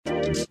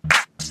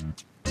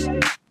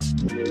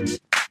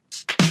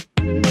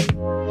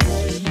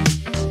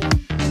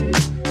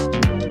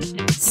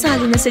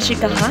sa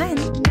chikahan.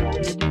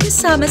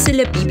 Kasama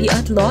sila Bibi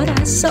at Laura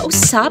sa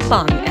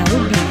Usapang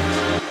LB.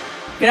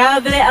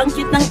 Grabe, ang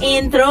cute ng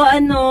intro,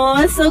 ano?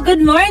 So,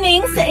 good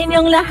morning sa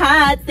inyong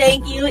lahat.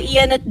 Thank you,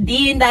 Ian at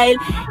Dean, dahil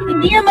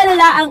hindi na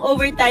malala ang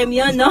overtime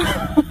yon, no?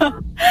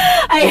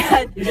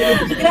 Ayan.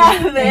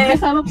 Grabe.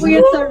 Kasama po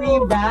yan sa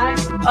Reback.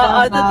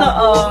 Oo,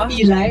 totoo.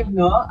 Live,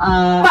 no?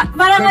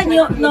 Parang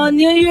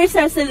New Year's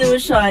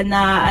resolution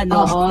na,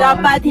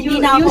 dapat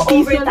hindi na ako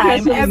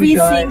overtime every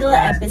single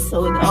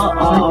episode.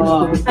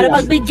 Oo. Para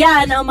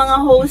pagbigyan ang mga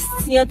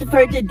hosts niyo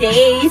for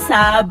today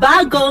sa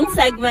bagong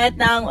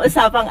segment ng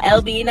Usapang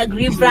LB,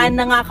 nag-rebrand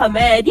na nga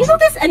kami. Do you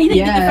notice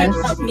anything different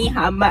about me,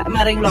 ha,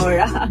 Maring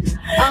Laura?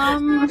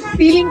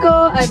 Feeling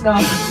ko,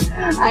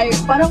 ay,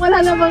 parang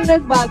wala namang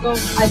nagbagong,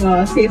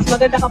 sis,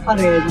 maganda ka pa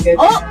rin.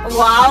 Oh,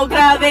 wow,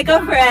 grabe ka,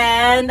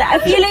 friend.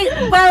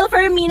 Well,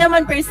 for me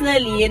naman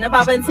personally,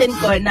 napapansin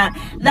ko na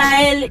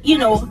dahil,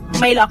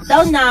 may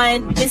lockdown na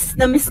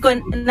miss ko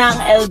ng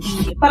LB.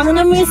 Parang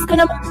na-miss ko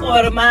na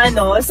forma,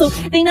 no? So,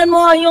 tingnan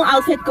mo yung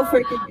outfit ko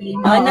for today,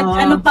 no?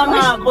 Ano pa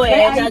nga ako,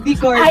 ID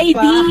card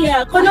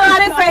pa.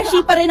 Kunwari,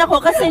 freshie pa rin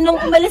ako kasi nung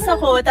umalis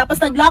ako,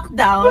 tapos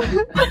nag-lockdown,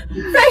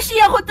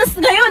 freshie ako, tapos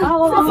ngayon,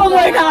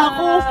 sophomore na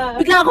ako.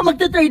 Bigla ako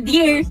magta-third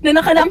year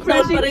na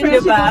naka-lockdown pa rin,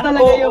 diba?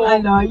 Talaga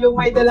yung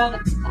may dalang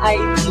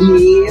ID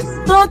list.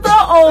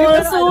 Totoo.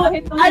 So,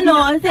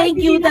 thank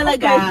you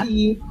talaga.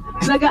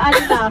 Nag-ano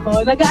na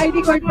ako.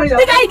 Nag-ID card pa yun.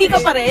 Nag-ID ka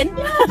pa rin?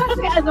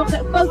 Kasi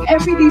pag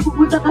everyday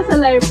pupunta ka sa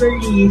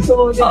library,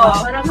 so, di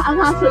ba, parang ang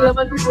hassle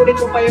naman tuturin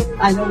mo pa yung,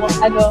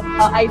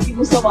 ID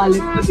mo sa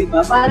wallet mo, di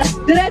ba? Parang,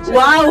 diretso.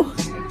 Wow!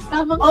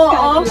 Tamang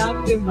scan lang,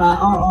 di ba?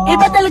 Oo.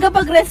 Iba talaga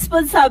pag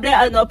responsable,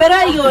 Pero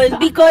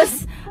ayun,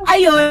 because,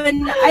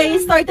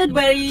 I started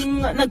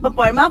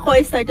nagpa-forma ako,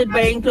 I started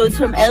wearing clothes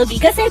from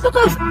LB kasi ito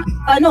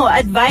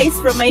advice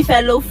from my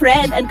fellow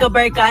friend and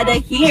kabarkada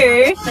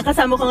here.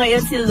 Nakasama ko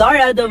ngayon si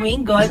Laura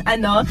Domingo, and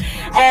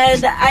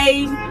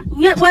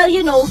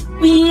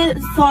we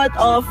thought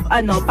of,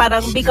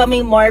 parang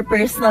becoming more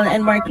personal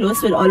and more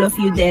close with all of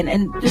you then,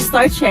 and to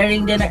start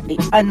sharing din,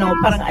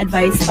 parang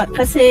advice pa.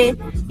 Kasi,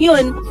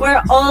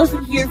 we're all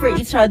here for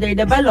each other,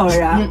 diba,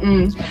 Laura?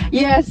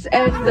 Yes,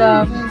 and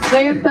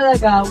ngayon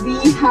talaga, we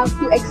have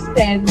to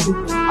extend,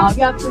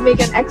 we have to make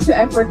an extra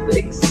effort to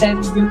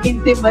extend yung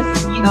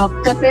intimacy,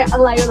 kasi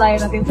ang layo-layo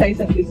natin sa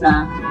isa't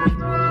isa.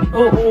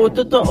 Oo,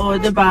 totoo,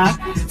 diba?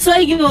 So,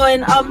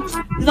 ayun,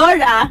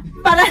 Laura,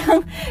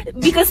 parang,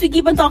 because we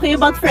keep on talking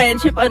about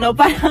friendship, parang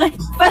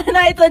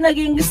na ito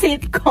naging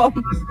sitcom.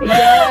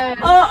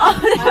 Yes. Oo,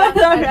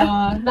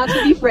 Laura. Not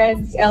to be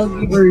friends,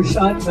 LB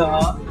version,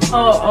 no?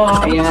 Oo.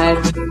 Ayan.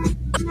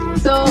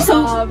 So,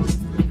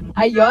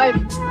 ayun.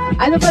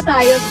 Ano ba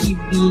tayo,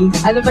 Bibi?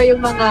 Ano ba yung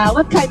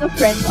what kind of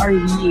friends are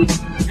we?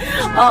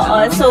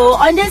 So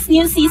on this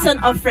new season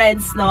of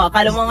Friends,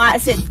 akala mo nga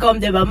sitcom,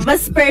 diba?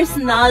 Mas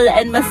personal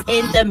and mas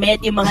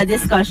intimate yung mga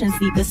discussions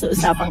dito sa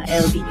Usapang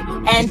LB.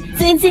 And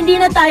since hindi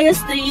na tayo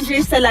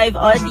strangers sa live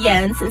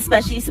audience,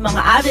 especially sa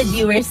mga avid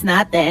viewers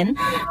natin,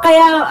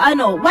 kaya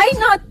why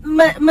not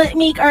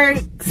make our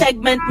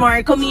segment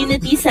more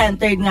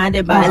community-centered nga,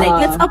 diba?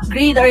 Like, let's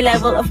upgrade our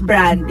level of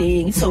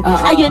branding. So,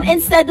 ayun,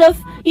 instead of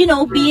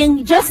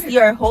being just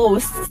your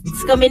hosts,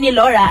 kami ni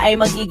Laura ay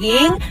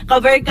magiging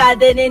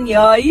kabarkada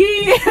ninyo.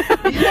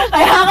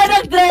 Kaya ka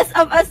nag-dress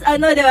up as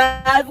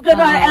diba?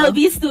 Kunwari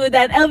LB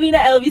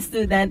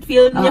student.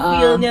 Feel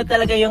niyo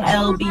talaga yung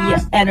LB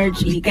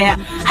energy. Kaya,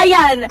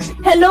 ayan.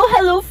 Hello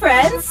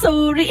friends.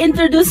 So,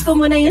 reintroduce ko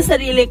muna yung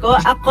sarili ko.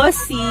 Ako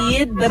si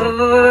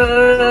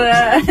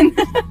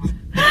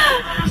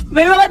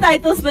May mga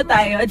titles ba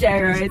tayo,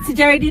 Gerard? Si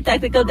Gerard yung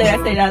technical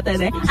director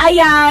natin eh.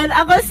 Ayan,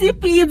 ako si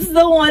Peebs,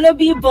 the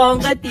wannabe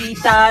bongga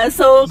tita.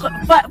 So,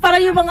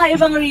 parang yung mga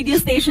ibang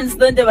radio stations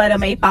doon, di ba, na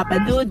may Papa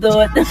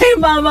Dudut, may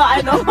mama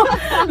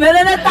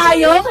meron na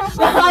tayo,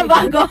 mga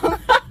bagong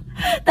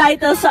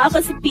titles. So,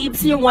 ako si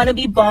Peebs, yung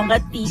wannabe bongga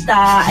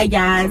tita.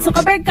 Ayan. So,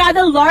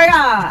 kabarkada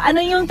Laura,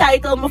 ano yung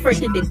title mo for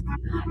today?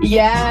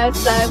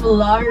 Yes, I'm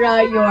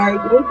Laura, your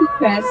go-to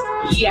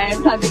bestie.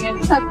 And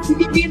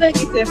hindi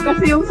nag-isip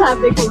kasi yung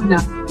sabi ko na,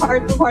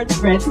 heart-to-heart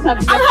friend.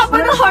 Ang haba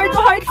na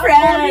heart-to-heart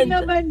friend!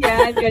 Naman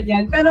yan,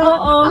 ganyan. Pero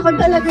ako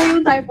talaga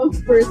yung type of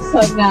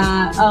person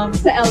na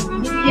sa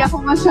LB, hindi ako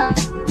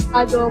masyadong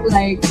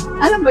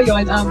alam mo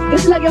yun,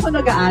 kasi lagi ako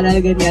nag-aaral,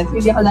 ganyan. So,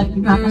 hindi ako lagi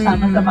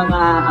nakakasama sa mga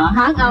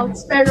hangouts.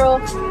 Pero,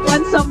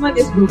 once someone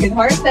is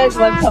broken-hearted,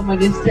 once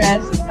someone is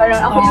stressed, parang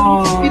ako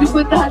yung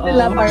pinupuntahan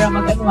nila para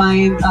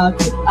mag-unwind,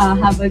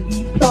 have a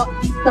detox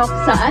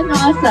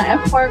sa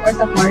F-Park or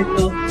sa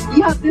kwarto.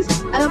 You have this,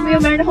 alam mo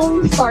yung meron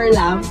akong star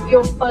lamp,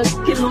 yung pag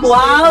kinuha.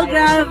 Wow,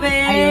 grabe!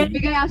 Ayun,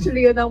 bigay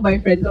actually yun ng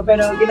boyfriend ko,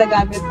 pero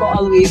ginagamit ko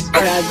always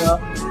para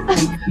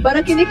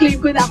parang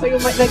kiniklaim ko na ako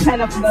yung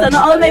naghanap doon. Sana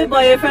all my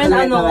boyfriend,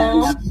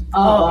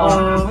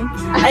 Oo.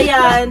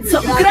 Ayan. So,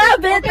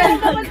 grabe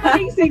talaga.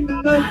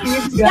 Single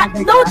kids,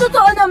 grabe No,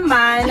 totoo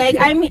naman. Like,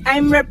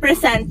 I'm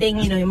representing,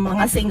 yung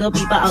mga single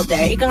people out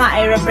there. Ika nga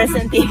ay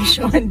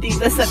representation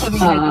dito sa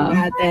community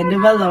natin. Di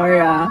ba,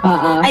 Laura?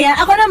 Ayan,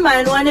 ako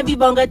naman, wannabe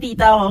bongga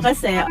tita ako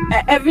kasi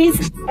ever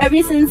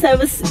since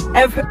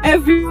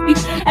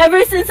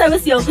I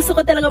was young, gusto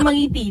ko talaga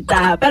maging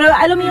tita. Pero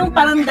alam mo yung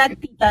parang that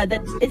tita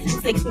that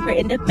is like super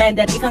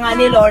independent. Ika nga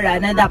ni Laura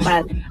na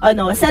dapat,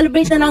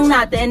 celebrate na lang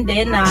natin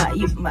din na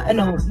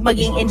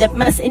maging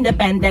mas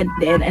independent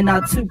din and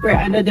not super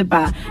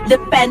diba,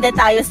 dependent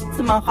tayo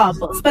sa mga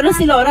couples. Pero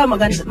si Laura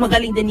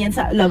magaling din yan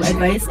sa love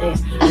advice eh.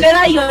 Pero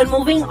ayun,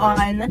 moving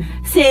on,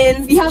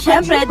 since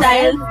syempre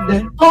dahil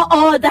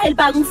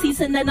bagong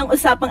season na ng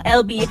Usapang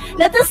LB,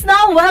 let us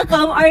now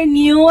welcome our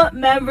new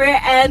member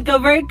and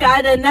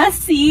kabarkada na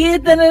si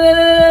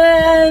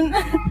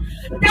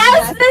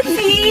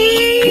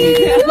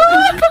Destiny!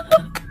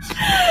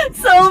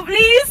 So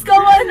please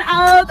come on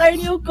out, our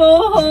new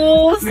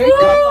co-host.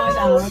 Come on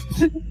out.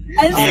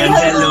 Ayan,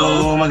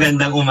 hello.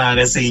 Magandang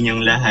umaga sa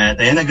inyong lahat.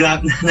 Ayan,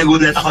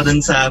 nagulat ako dun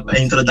sa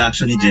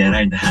introduction ni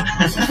Gerard.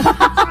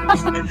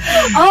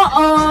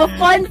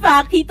 Fun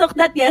fact, he took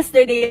that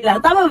yesterday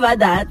lang. Tama ba,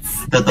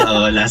 Dats?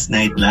 Totoo, last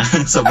night lang.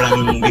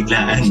 Sobrang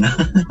biglaan, no?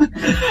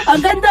 Ang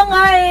ganda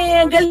nga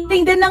eh. Ang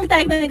galing din ng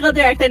technical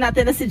director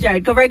natin na si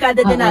Gerard.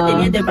 Kabarkada din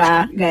natin yan, di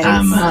ba, guys?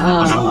 Tama.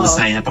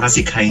 Napakahusay.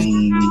 Napakasikhay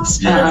ni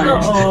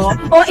Gerard.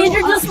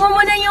 Introduce mo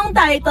muna yung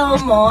title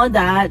mo,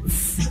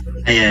 Dats.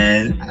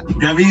 Ayan.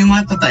 Grabe yung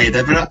mga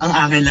title. Pero ang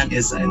akin lang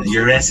is,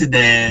 your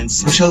resident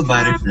social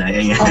butterfly.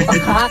 Ayan.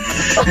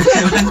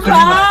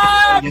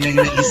 Yun ang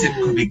naisip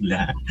ko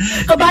bigla.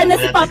 Kabahan na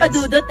si Papa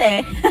Dudot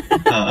eh.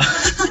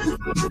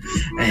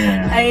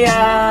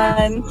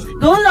 Ayan.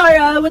 Go,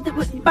 Laura.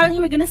 Parang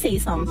you were gonna say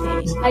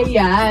something.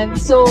 Ayan.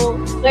 So,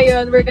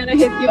 ngayon, we're gonna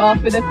hit you off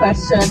with a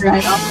question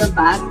right off the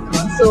bat.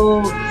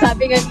 So,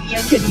 sabi nga ni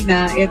Ian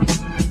kanina,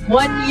 it's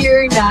 1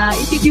 year na,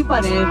 itigil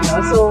pa rin. No?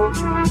 So,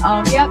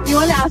 we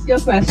want to ask you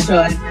a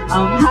question.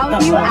 How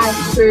do you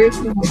answer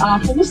to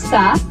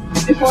kumusta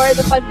before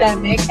the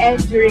pandemic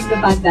and during the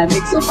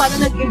pandemic? So,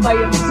 paano nag-iba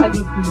yung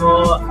sagot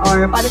mo?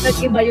 Or paano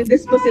nag-iba yung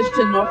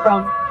disposition mo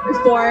from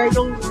before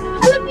nung,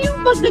 alam niyo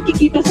yung pag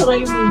nakikita sa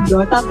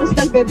Raymundo, tapos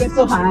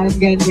nagbebesohan,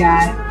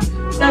 ganyan.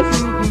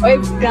 Tapos,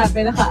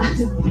 grabe, nasa...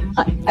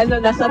 Ang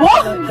ganda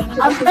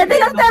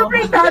ng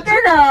template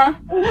natin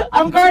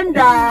Ang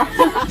ganda!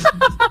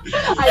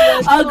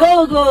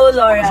 Go,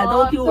 Laura.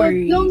 Don't you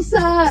worry. So, nung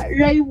sa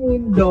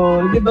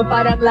Raymundo, di ba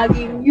parang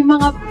laging yung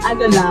mga,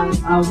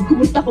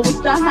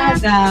 kumusta-kumustahan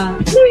na,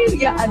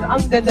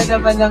 ang ganda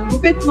naman ng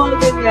gupit mo,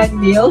 ganyan,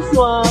 nails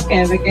mo,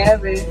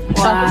 keme-keme.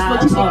 Tapos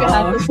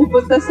magsisikahan, tapos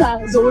pupunta sa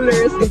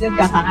Zolers, ganyan,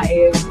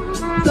 kakain.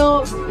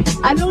 So,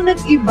 anong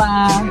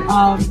nag-iba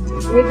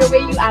with the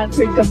way you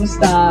answered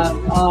kamusta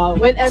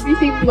when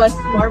everything was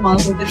normal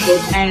with the trip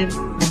and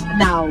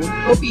now?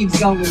 Go, Peeves,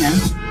 ikaw muna.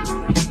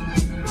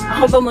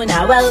 Ako ba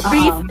muna? Well,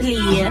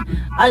 briefly,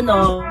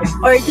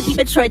 or to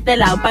keep it short na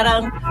lang,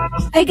 parang,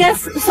 I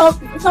guess,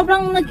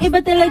 sobrang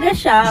nag-iba talaga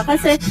siya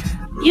kasi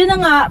yun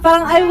na nga,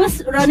 parang I was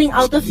running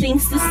out of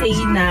things to say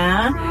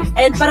na,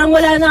 and parang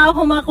wala na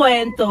ako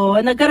makwento.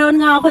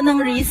 Nagkaroon nga ako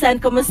ng recent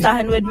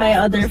kumustahan with my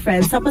other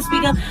friends. Tapos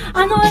biglang,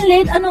 ano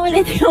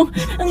ulit yung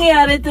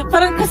nangyayari?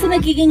 Parang kasi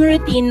nagiging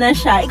routine na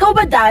siya. Ikaw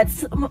ba,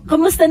 Dats?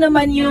 Kamusta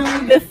naman yung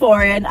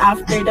before and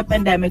after the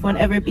pandemic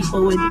whenever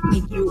people would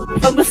meet you?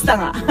 Kamusta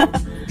nga?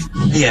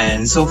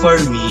 Ayan, so for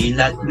me,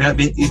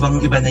 grabe,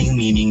 ibang-iba na yung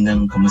meaning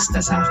ng kamusta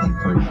sa akin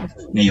for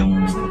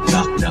ngayong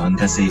lockdown.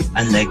 Kasi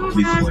unlike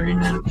before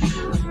na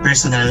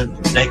personal,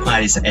 like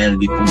mali sa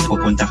LB, kung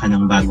pupunta ka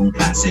ng bagong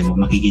klase mo,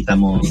 makikita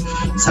mo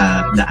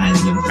sa daan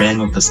yung friend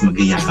mo, tapos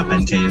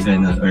magyayakapan kayo,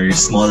 gano'n, or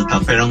small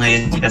talk. Pero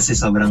ngayon kasi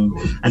sobrang,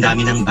 ang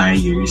dami ng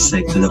barriers,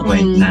 like to the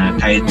point na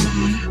kahit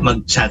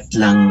mag-chat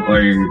lang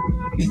or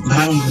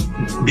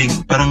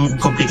parang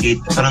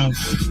complicated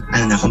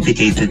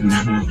na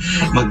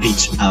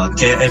mag-reach out.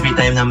 Kaya every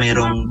time na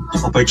mayroong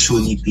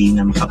opportunity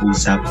na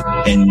makausap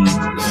and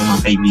mga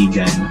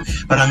kaibigan,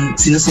 parang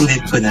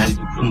sinusulit ko na,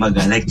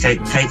 kumbaga, like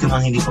kahit yung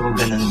mga hindi ko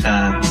ganun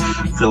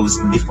ka-close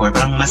before,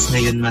 parang mas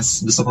ngayon,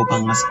 mas gusto ko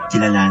pang mas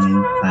kilalanin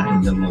pa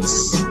in the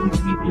most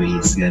intimate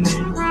ways,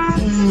 ganun.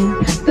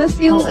 Tapos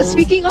yung,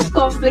 speaking of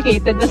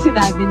complicated na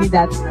sinabi ni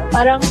Dad,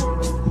 parang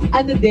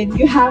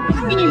you have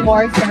to be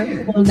more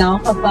careful now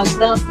kapag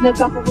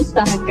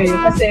nagkakumustahan kayo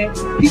kasi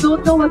you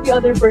don't know what the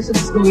other person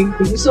is going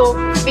through. So,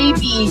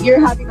 maybe you're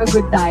having a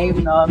good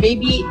time, no?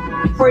 Maybe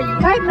for you,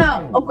 kahit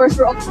na, of course,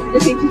 we're all in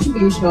the same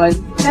situation,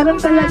 meron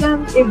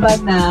talagang iba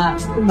na,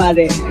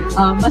 kumari,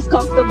 mas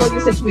comfortable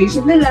yung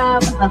situation nila,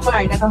 mas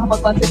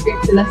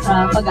nakakapag-concentrate sila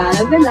sa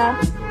pag-aaral nila,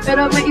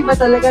 pero may iba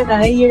talaga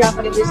na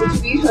nahihirapan in their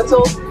situation.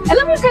 So,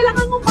 alam mo,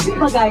 kailangan mong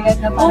pagpagayan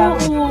na parang,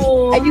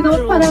 and you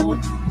know, parang,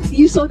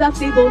 so that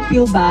they don't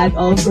feel bad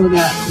also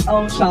na,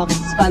 shucks,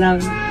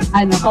 parang,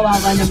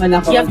 kawawa naman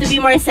ako. You have to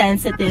be more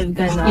sensitive,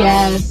 gano'n.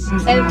 Yes.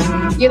 And,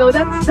 you know,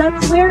 that's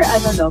where,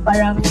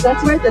 parang,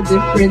 that's where the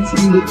difference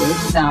really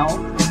is now.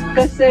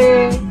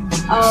 Kasi,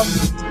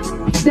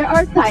 there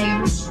are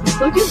times,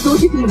 don't you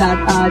feel that,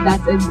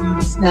 that's and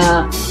these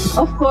na,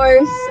 of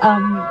course,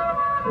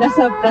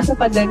 nasa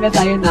pandemya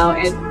tayo now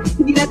and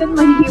hindi natin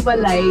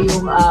mahihiwalay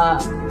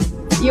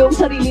yung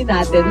sarili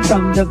natin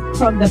from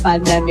the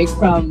pandemic,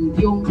 from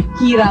yung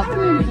hirap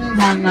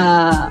ng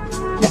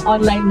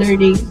online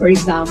learning, for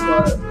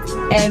example.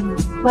 And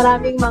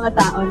maraming mga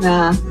tao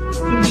na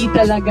hindi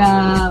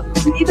talaga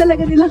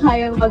nila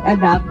kayang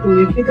mag-adapt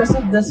to it because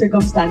of the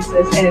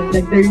circumstances and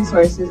the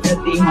resources that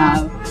they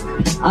have.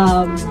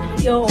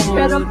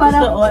 Pero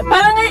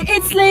parang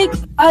it's like,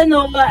 I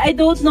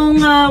don't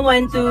know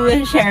when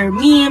to share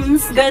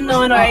memes,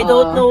 ganon, or I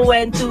don't know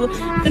when to,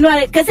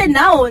 kasi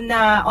now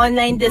na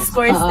online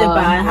discourse,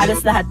 diba,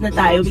 halos lahat na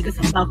tayo because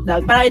of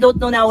lockdown, but I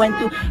don't know now when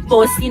to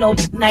post,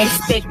 nice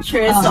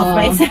pictures of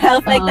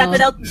myself, like that,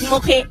 without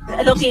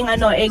looking,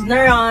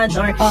 ignorant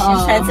or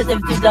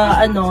insensitive to the,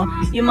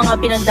 yung mga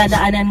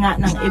pinagdadaanan nga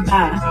ng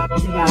iba,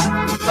 diba?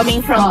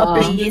 Coming from a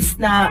place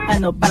na,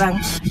 parang,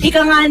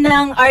 ika nga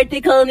ng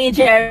article ni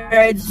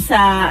Gerard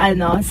sa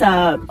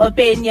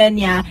opinion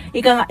niya,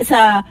 ika nga, sa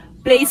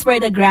place where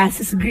the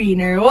grass is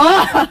greener.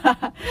 Wow!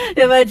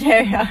 Diba,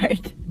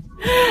 Gerard?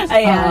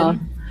 Ayan.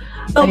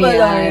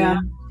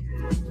 Laura.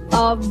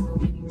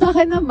 Sa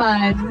akin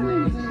naman,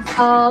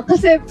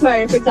 kasi for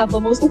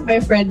example, most of my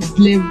friends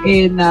live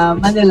in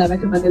Manila,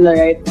 Metro Manila,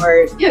 right?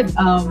 Or yun,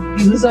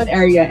 Luzon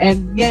area.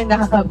 And yan,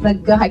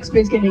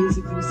 nagka-experience ka ng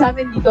ECQ. Sa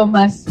amin dito,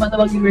 mas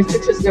matamag yung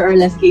restrictions, there are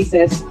less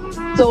cases.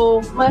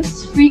 So,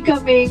 mas free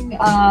kaming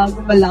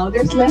gumalaw.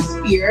 There's less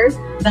fear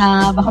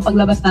na baka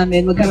paglabas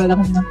namin, magkaroon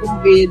ako ng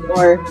COVID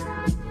or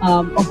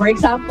for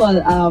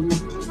example,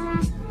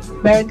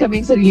 meron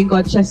kaming sariling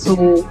kotse, so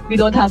we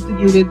don't have to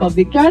deal with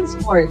public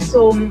transport.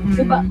 So,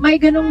 diba, may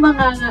ganong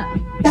mga,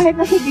 kahit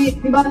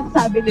diba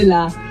sabi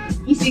nila,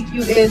 ECQ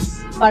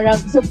is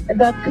parang, so,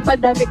 the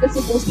pandemic is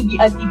supposed to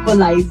be an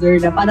equalizer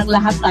na parang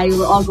lahat tayo,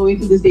 we're all going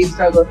through the same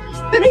struggle.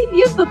 Pero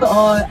hindi yun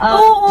totoo.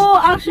 Oo,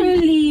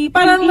 actually,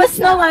 parang mas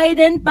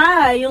na-widen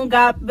pa yung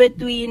gap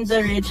between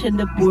the rich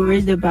and the poor,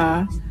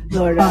 diba,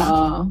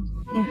 Laura?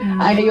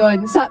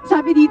 Ayun.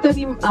 Sabi dito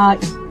ni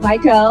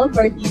Michael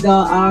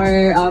Partido,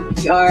 our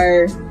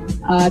PR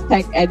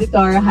tech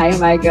editor. Hi,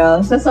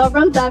 Michael. Sa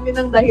sobrang dami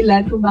ng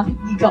dahilan kung bakit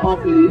di ka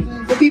okay,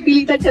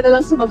 napipilitan ka na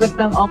lang sumagot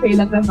ng okay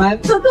lang naman.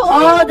 Totoo.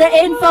 Oh, the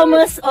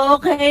infamous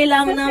okay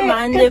lang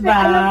naman, kasi diba?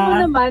 Alam mo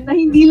naman na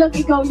hindi lang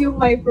ikaw yung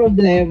may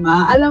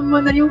problema. Alam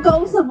mo na yung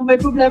kausap mo may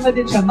problema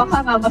din siya.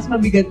 Baka nga mas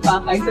mabigat pa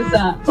kaysa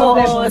sa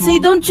problema mo. So you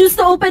don't choose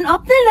to open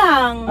up na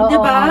lang,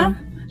 diba?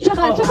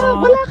 Tsaka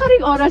wala ka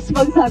ring oras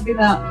magsabi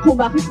na kung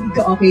bakit hindi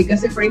ka okay.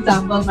 Kasi for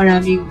example,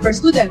 for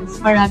students,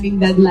 maraming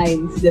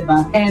deadlines, di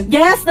ba? And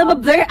yes,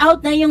 blur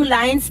out na yung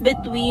lines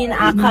between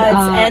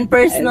ACADS and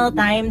personal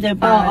time, di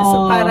ba?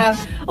 So parang,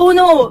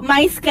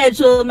 my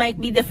schedule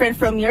might be different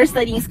from your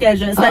studying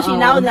schedule,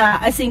 especially now na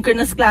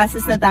asynchronous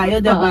classes na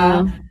tayo, di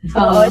ba?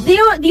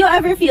 Do you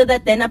ever feel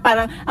that then na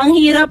parang ang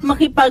hirap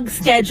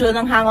makipag-schedule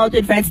ng hangout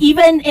with friends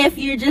even if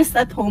you're just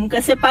at home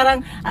kasi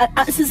parang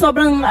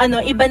sobrang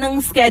iba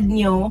ng schedule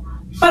nyo,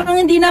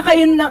 parang hindi na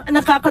kayo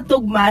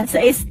nakakatugma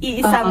sa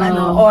isang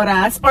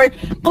oras, or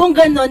kung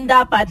ganun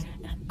dapat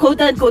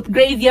quote-unquote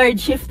graveyard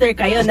shifter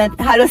kayo na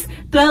halos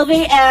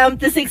 12 a.m.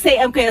 to 6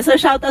 a.m. kayo. So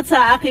shoutout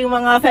sa aking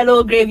mga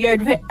fellow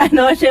graveyard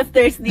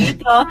shifters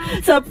dito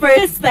sa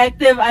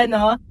perspective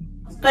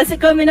kasi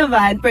kami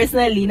naman,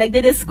 personally,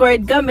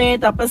 nagde-discord kami,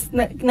 tapos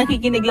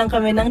nakikinig lang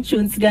kami ng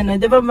tunes, gano'n.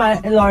 Di ba,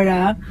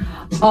 Laura?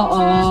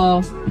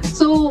 Oo.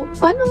 So,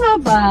 paano nga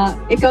ba,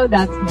 ikaw,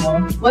 that's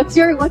mo, what's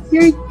your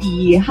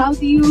tea? How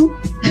do you,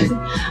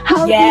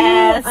 how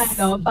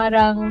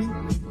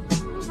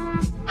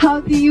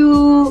do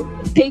you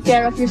take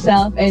care of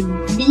yourself and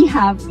be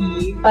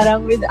happy,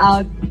 parang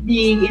without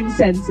being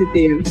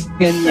insensitive?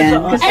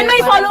 Ganyan. And my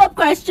follow-up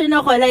question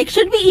ako, like,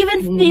 should we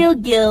even feel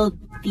guilty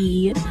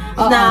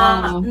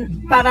na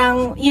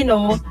parang,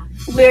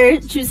 we're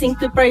choosing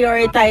to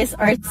prioritize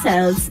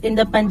ourselves in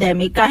the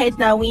pandemic kahit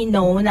na we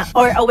know na,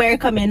 or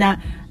aware kami na,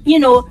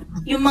 yung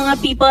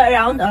mga people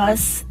around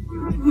us,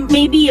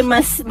 maybe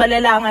mas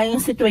malala nga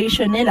yung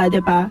situation nila, di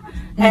ba?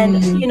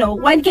 And,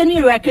 when can we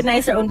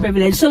recognize our own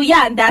privilege? So,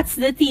 yeah, that's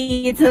the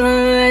tea.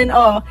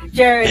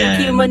 Jared,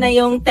 cue mo na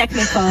yung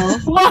technical.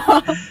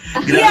 Wow!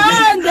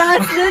 Yan,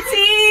 that's the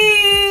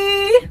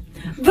tea!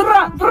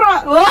 Bra!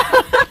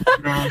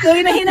 So,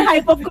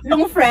 hinahype up ko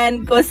tong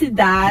friend ko, si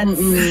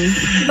Dats.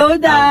 Hello,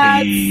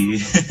 Dats!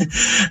 Okay.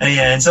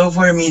 Ayan, so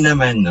for me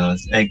naman,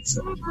 like,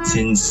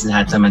 since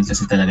lahat naman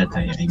kasi talaga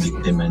tayo ay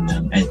biktima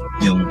ng,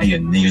 yung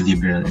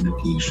neoliberal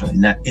education,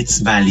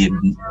 it's valid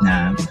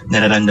na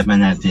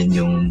nararamdaman natin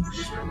yung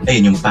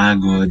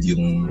pagod,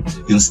 yung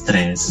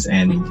stress,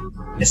 and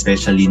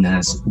especially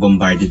na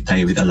bombarded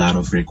tayo with a lot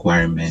of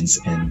requirements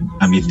and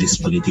amid this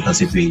political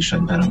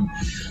situation, parang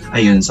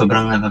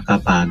sobrang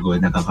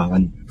nakakapagod,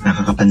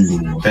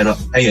 nakakapanlumo. Pero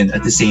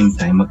at the same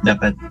time,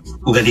 dapat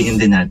ugaliin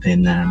din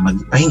natin na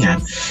magpahinga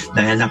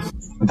dahil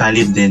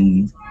valid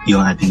din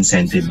yung ating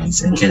sentiments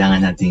and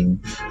kailangan nating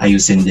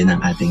ayusin din ang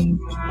ating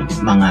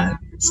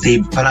mga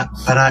para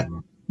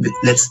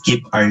let's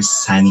keep our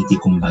sanity,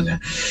 kumbaga.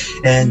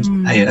 And,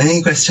 ayun, ano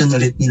yung question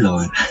ulit ni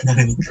Laura?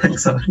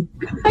 Sorry.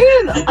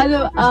 Ayun,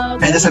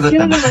 Ay, nasagot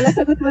na ba?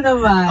 Nasagot mo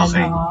naman.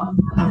 Okay.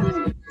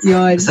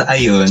 Yun. So,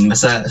 ayun,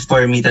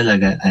 for me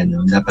talaga,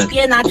 dapat...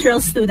 Be a natural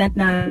student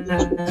na...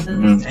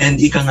 And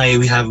ika nga,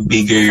 we have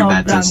bigger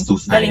battles to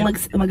fight. Galing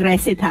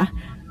mag-recite, ha?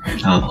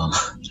 Oo.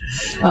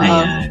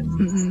 Ayan.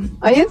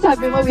 Ayun,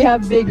 sabi mo, we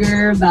have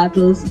bigger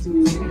battles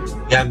to...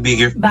 We have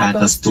bigger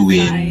battles to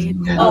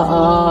win.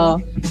 Oo.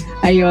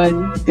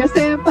 Ayun.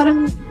 Kasi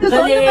parang,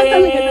 totoo naman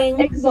talaga,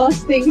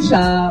 exhausting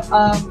siya.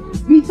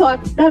 We thought,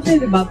 dati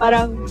diba,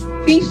 parang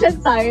patient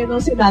tayo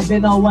nung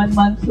sinabi na 1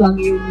 month lang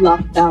yung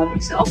lockdown.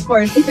 So of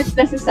course, if it's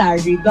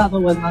necessary to have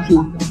a 1 month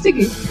lockdown,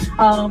 sige,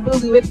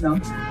 we'll do it,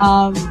 no?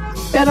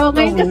 Pero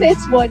ngayon kasi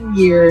it's 1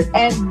 year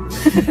and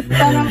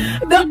parang...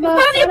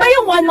 Parang iba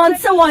yung 1 month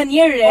sa 1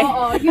 year eh.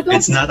 Oo.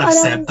 It's not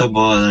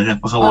acceptable.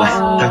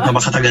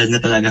 Napakatagal na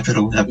talaga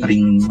pero wala pa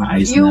rin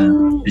maayos na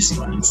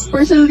response.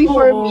 Personally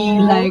for me,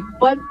 like,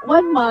 1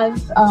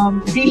 month,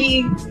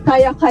 really,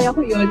 kaya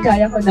ko yun.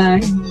 Kaya ko na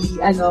hindi,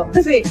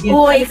 kasi...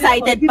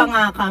 excited pa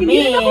nga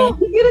kami.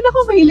 Hindi rin ako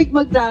mahilig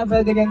mag-travel,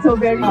 ganyan. So,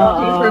 very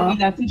okay for me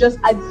na to just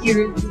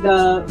adhere to the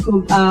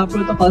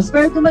protocols.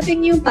 Pero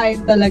dumating yung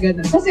time talaga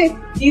na. Kasi,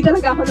 hindi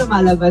talaga ako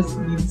lumalabas.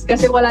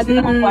 Kasi wala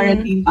din akong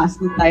quarantine pass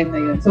nung time na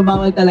yun. So,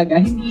 bawal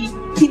talaga.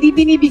 Hindi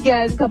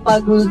binibigyan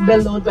kapag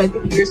below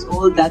 20 years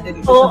old dati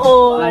dito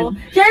sa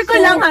Share ko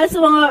lang ha sa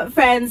mga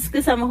friends,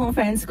 kasama kong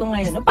friends ko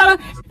ngayon. Parang,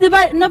 di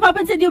ba,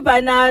 napapansin niyo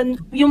ba na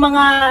yung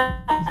mga...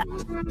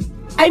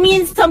 I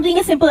mean, something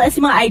as simple as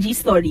yung mga IG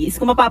stories.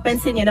 Kung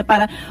mapapansin niyo na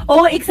parang,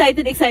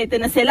 excited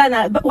na sila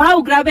na,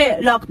 wow,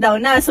 grabe, lockdown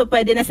na. So,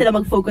 pwede na sila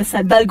mag-focus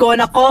sa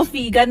Dalgona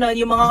Coffee, ganon,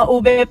 yung mga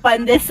ube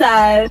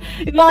pandesal,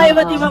 yung mga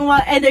iba't ibang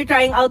mga, and they're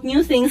trying out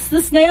new things.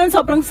 Tapos ngayon,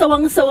 sobrang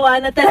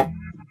sawang-sawa na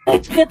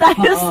talaga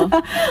tayo sa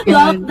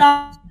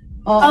lockdown.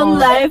 Ang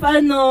life,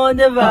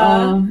 diba?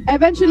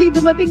 Eventually,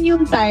 dumating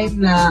yung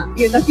time na,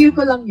 na-feel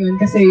ko lang yun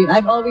kasi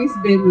I've always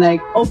been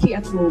like, okay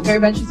at home.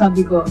 Pero eventually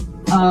sabi ko,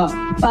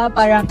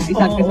 parang,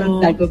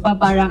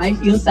 parang I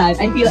feel sad,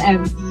 I feel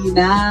empty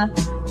na.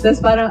 Tapos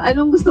parang,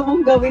 anong gusto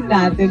mong gawin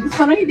natin? Tapos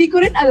parang hindi ko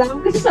rin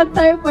alam kasi saan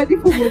tayo pwede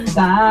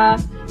pumunta.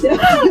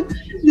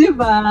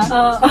 Diba?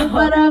 So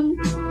parang,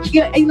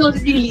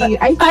 really,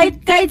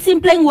 kahit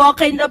simpleng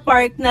walk in the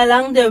park na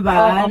lang,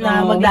 diba?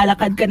 Na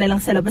maglalakad ka na lang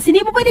sa labas.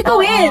 Hindi mo pwede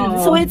gawin.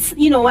 So it's,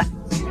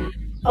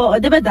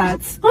 diba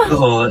that's?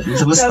 Oo.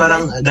 Tapos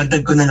parang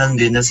dagdag ko na lang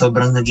din na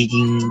sobrang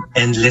nagiging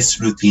endless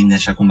routine na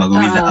siya kumbaga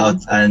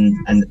without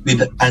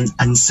with an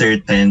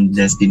uncertain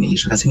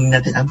destination. Kasi hindi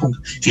natin alam kung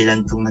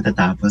kailan itong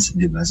matatapos,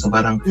 diba? So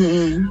parang,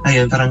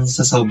 ayun, parang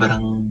sa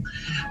sobrang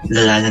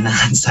lala na ng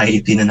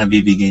anxiety na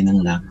nabibigay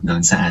ng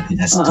lockdown sa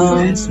atin as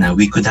students na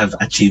we could have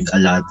achieved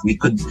a lot. We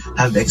could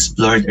have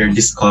explored or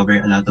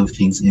discovered a lot of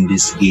things in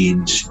this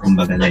age.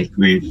 Kumbaga like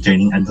we're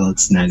turning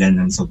adults na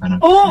ganun. So parang,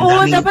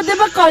 dapat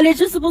diba college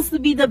is supposed to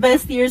be the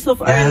best years of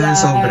our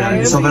lives.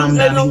 Sobrang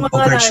daming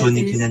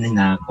opportunity na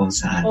ninakaw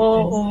sa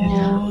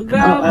atin.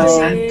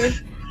 Grabe.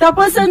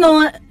 Tapos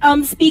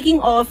speaking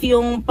of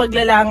yung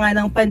paglalanga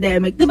ng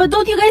pandemic, diba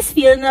don't you guys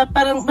feel na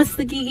parang mas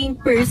nagiging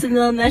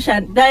personal na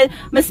siya? Dahil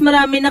mas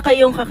marami na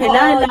kayong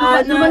kakilala.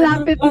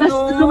 Lumalapit na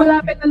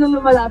lumalapit sa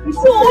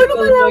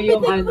lumalapit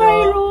yung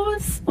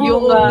virus.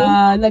 Yung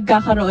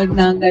nagkakaroon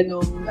ng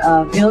ganong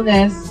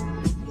illness.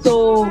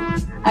 So,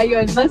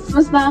 ayun,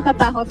 mas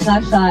nakakatakot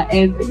na siya.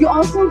 And you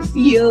also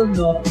feel,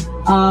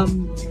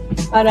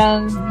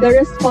 parang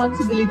the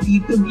responsibility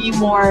to be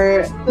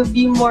more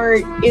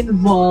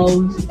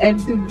involved and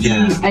to be,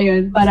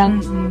 ayun,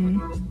 parang,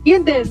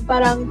 yun din,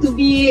 parang to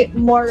be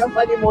more of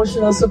an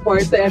emotional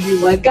support to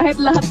everyone. Kahit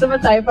lahat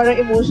naman tayo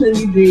parang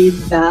emotionally drained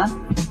na.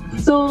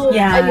 So,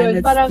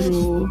 ayun, parang,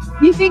 true.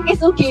 You think it's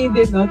okay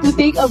din, to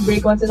take a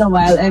break once in a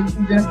while and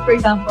just, for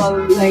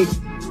example, like,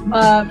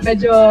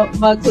 medyo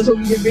mag-social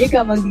media break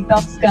ka,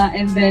 mag-detox ka,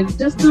 and then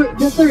just to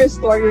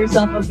restore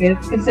yourself a bit.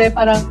 Kasi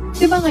parang,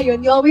 di ba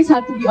ngayon, you always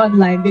have to be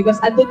online because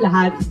andun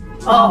lahat.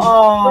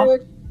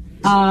 Work,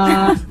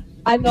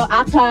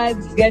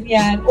 ACADS,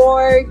 ganyan,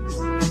 orgs.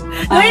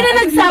 Ngayon na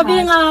nagsabi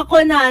nga ako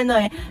na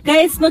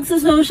guys,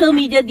 magsa-social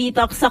media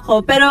detox ako,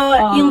 pero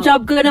yung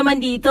job ko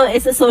naman dito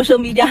is a social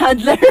media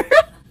handler.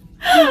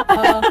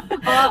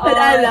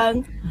 Wala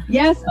lang.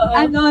 Yes,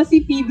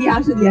 si PB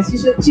actually, yes,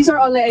 she's our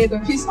online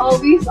editor. She's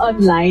always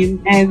online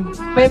and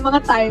may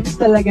mga times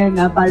talaga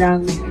na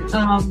parang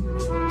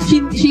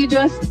she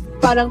just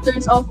parang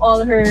turns off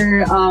all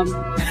her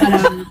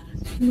parang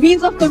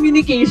means of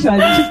communication.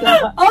 She's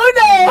like,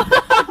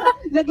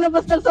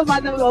 naglabas ng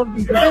sama ng loob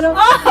dito.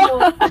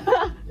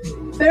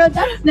 Pero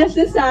that's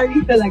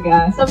necessary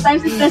talaga.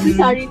 Sometimes it's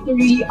necessary to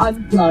really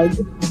unplug.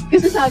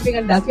 Kasi sabi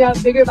nga that, we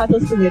have bigger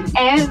battles to win.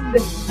 And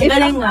it's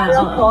a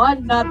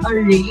marathon, not a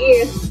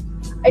race.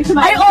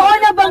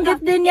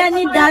 Nabanggit din yan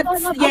ni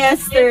Dats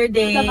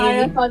yesterday. It's a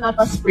marathon, not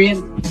a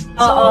sprint.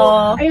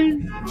 Oo.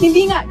 Ayun,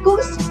 hindi nga, kung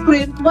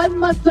sprint, 1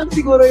 month lang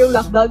siguro yung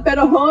lockdown.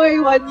 Pero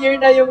 1 year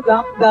na yung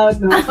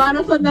lockdown, no?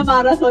 Marathon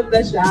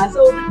na siya.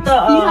 So,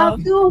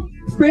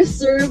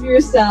 preserve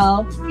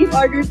yourself in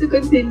order to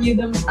continue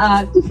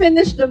to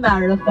finish the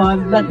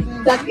marathon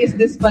that is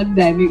this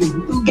pandemic,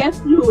 to get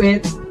through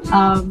it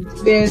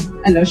with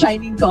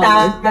shining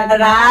colors.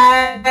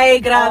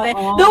 Taray, grabe.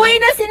 The way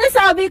na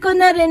sinasabi ko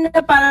na rin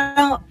na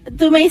parang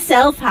to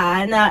myself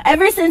na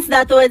ever since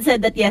Dato had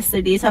said that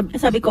yesterday,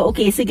 sabi ko,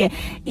 okay, sige,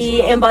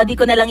 i-embody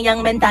ko na lang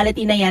yung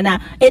mentality na yan na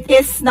it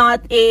is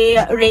not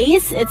a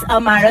race, it's a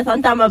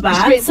marathon, tama ba?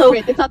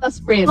 Sprint. It's not a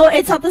sprint. Oh,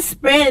 it's not a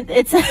sprint.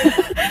 It's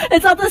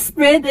not a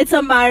sprint, it's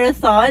a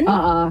marathon.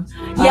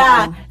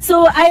 Yeah.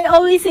 So, I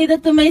always say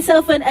that to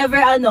myself whenever,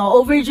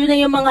 overdue na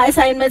yung mga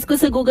assignments ko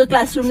sa Google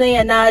Classroom na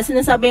yan, na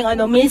sinasabi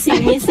yung,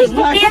 missing.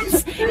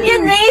 Yes,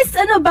 yan race,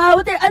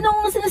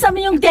 anong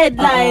sinasabi yung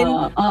deadline?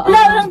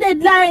 Walang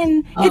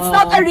deadline. It's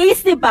not a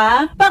race, di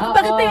ba?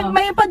 Bakit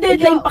may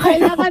pa-deadline pa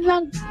kayo?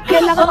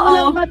 Kailangan mo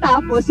lang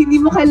matapos, hindi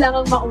mo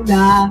kailangan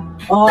mauna.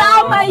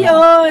 Tama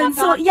yun.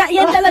 So,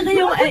 yan talaga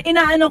yung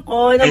inaano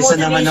ko, na kaysa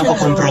motivation. naman ako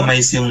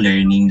compromise yung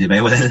learning, di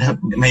ba? Wala na,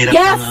 mahirap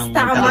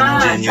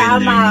tama.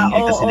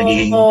 learning kasi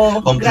nagiging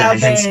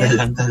compliance na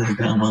lang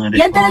talaga ang mga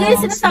requirements. Yan talaga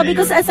yung sinasabi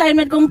ko sa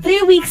assignment kung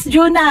 3 weeks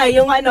due na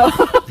yung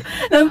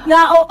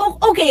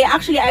okay,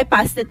 actually I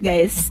passed it,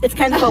 guys. It's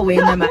kind of a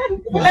win naman.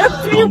 Pero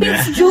 3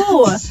 weeks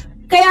due.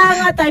 Kaya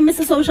nga time is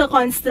a social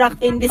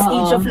construct in this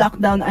age of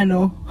lockdown,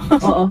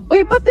 Oo.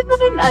 Uy, pati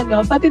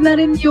na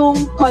rin yung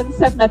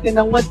concept natin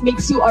ng what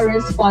makes you a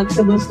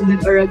responsible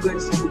student or a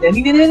good student.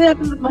 Hindi na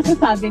natin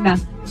masasabi na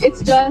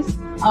it's just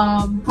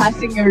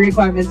passing your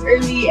requirements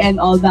early and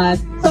all that.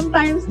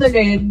 Sometimes na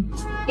rin,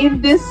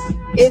 in this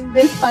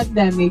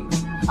pandemic,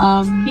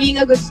 being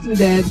a good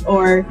student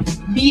or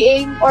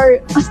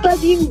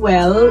studying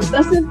well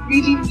doesn't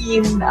really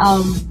mean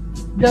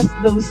just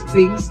those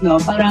things, no?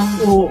 Parang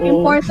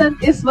important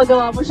is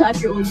magawa mo siya at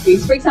your own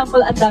pace. For example,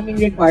 ang daming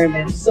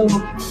requirements. So,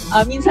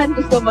 minsan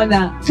gusto mo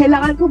na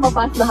kailangan ko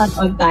mapass lahat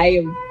on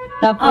time.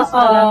 Tapos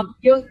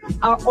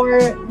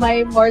or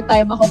may more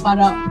time ako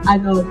para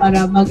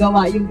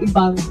magawa yung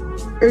ibang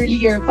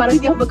earlier, para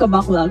hindi ako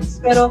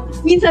magka-backlogs. Pero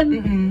minsan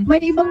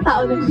may ibang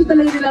tao na gusto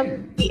talaga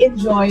nilang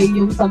i-enjoy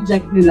yung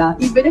subject nila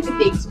even if it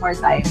takes more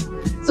time.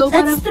 So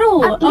that's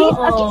true. At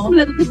least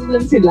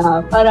natutunan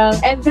sila. Parang,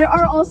 and there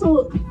are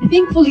also,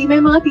 thankfully,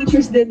 may mga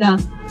teachers din na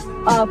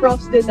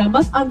profs din na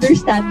mas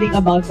understanding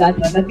about that,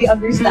 no? That they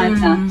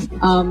understand na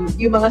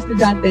yung mga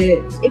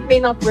estudyante, it may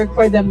not work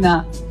for them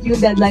na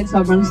yung deadline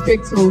sobrang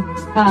strict, so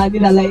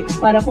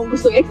para kung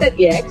gusto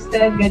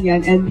i-extend,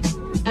 ganyan, and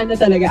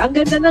talaga, ang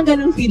ganda ng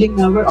ganung feeling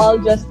na we're all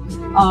just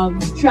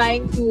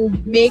trying to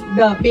make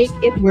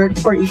it work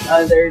for each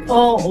other.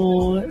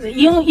 Oo.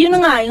 Yun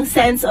nga, yung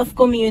sense of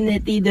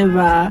community,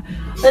 diba?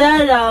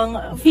 Wala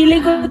lang, feeling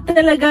ko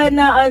talaga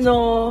na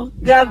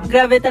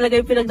grabe talaga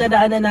yung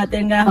pinagdadaanan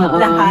natin nga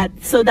lahat.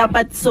 So,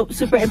 dapat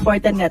super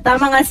important nga.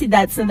 Tama nga si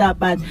Dats na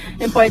dapat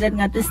important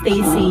nga to stay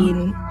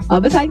sane.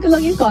 Basahin ko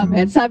lang yung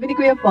comments. Sabi ni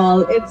Kuya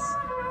Paul, it's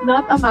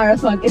not a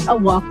marathon, it's a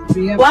walk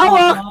trip. Wow,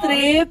 walk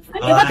trip!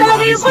 Iba talaga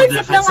yung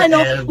concept ng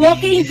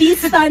walking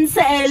distance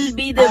sa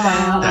LB,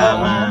 diba?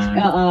 Tama.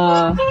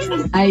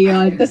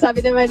 Ayun. Tapos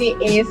sabi naman ni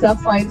Asa,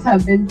 points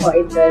have been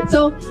pointed.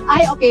 So,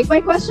 okay. May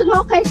question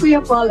ako kay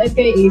Kuya Paul and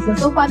kay Asa.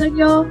 So, paano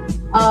nyo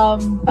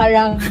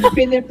parang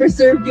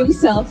pine-preserve yung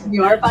self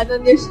nyo? Or how do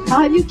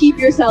you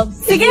keep yourself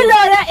safe? Sige,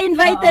 Laura,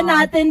 invite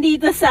natin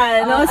dito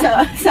sa LB,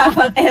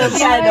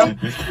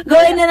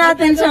 Gawin na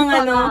natin siyang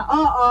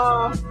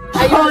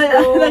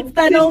Ayun,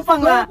 nagtanong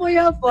pa nga. So,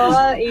 Kuya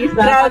Paul, Asa.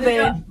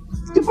 Grabe.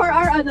 For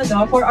our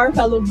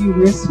fellow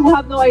viewers who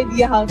have no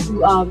idea how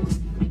to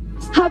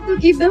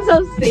keep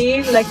themselves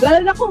sane, like,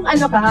 lalo na kung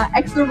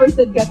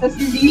extroverted ka, tas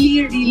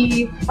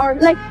really, or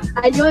like,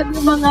 ayun,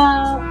 yung mga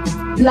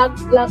love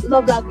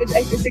language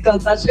ay physical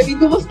touch. I mean,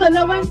 kumusta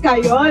naman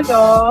kayo,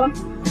 no?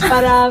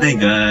 Parang, oh my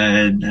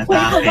God,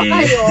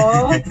 atake.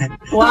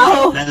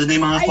 Wow. Lalo na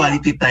yung mga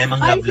quality time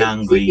ang love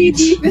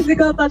language.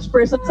 Physical touch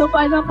person. So,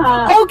 paano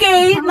ka?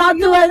 Okay, not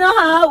to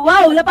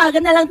Wow,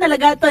 lapagan na lang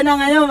talaga to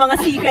ng mga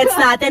secrets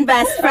natin,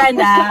 best friend,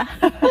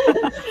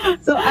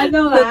 So,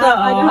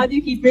 how do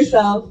you keep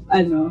yourself,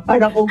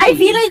 parang okay? I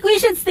feel like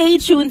we should stay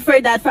tuned for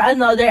that for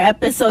another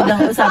episode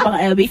ng Usapang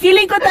LB.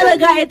 Feeling ko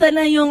talaga ito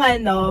na yung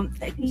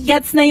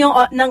gets na yung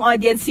ng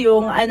audience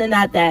yung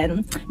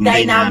natin,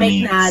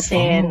 dynamic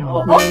natin.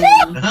 Oh my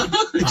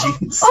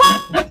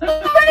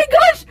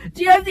gosh!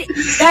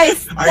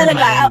 Guys,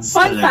 talaga,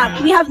 fun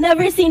fact, we have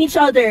never seen each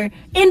other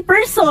in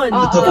person.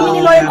 Kami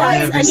ni Lord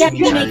Dance, and yet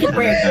we make it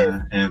work.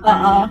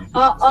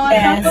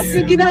 Tapos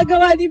yung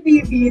ginagawa ni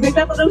Bibi,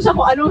 nagtatanong siya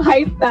kung anong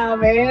height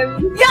namin.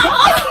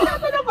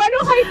 Nagtatanong kung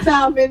anong height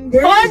namin,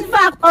 girl. Fun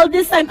fact, all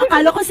this time,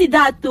 akala ko si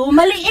Datu,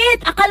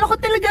 maliit. Akala ko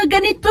talaga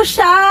ganito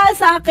siya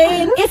sa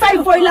akin.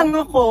 5'4" lang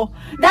ako.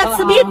 That's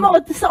sabihin mo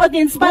sa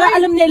audience para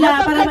alam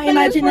nila, para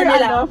ma-imagine na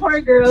nila. For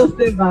girls,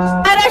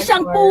 diba? Para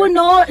siyang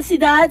puno, si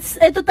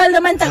Dats. Total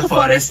naman,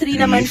 taga-forestry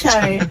naman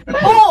siya eh.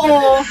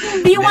 Oo.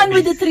 Be one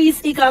with the trees,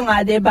 ika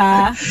nga,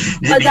 diba?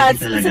 Dats,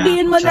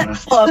 sabihin mo na,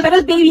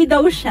 pero baby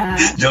daw siya.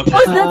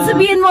 Tapos Dats,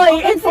 sabihin mo,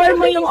 inform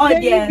mo yung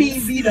audience.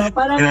 Baby, no?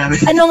 Parang,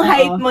 anong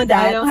height mo,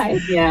 Dats? Anong height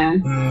niya?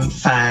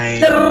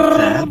 5.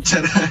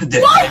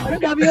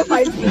 Ano gabi yung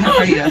 5?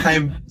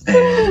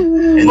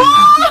 5'10".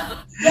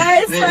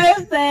 Guys,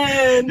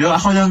 5'10".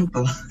 Ako lang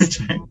to.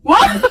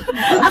 What?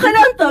 Ako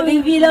lang to,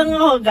 baby lang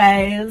ako,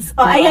 guys.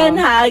 Ayan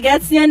ha,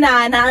 gets nyo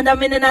na ang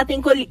dami na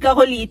nating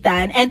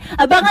kakulitan. And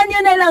abangan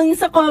nyo na lang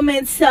sa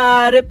comments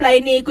sa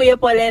reply ni Kuya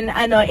Paul and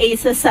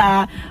Asa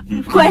sa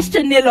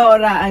question ni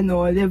Laura,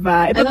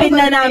 diba? Ipapin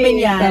na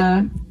namin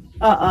yan.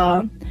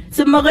 Oo.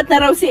 Sumagot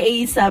na raw si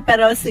Asa,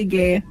 pero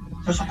sige.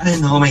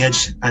 Oh my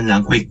gosh,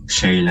 quick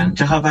share lang.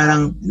 Tsaka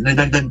parang,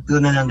 nadagdag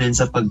ko na lang din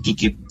sa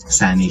pag-keep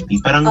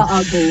sanity. Parang,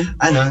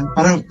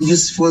 parang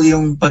useful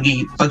yung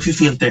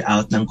pag-filter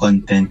out ng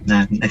content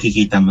na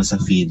nakikita mo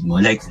sa feed mo.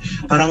 Like,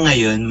 parang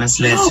ngayon,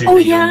 mas lesser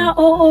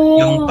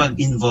yung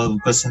pag-involve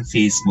ko sa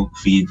Facebook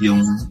feed.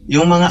 Yung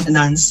mga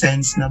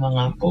nonsense na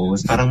mga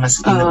posts, parang mas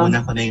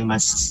inuuna ko na yung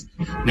mas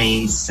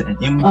may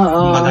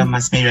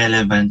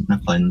relevant na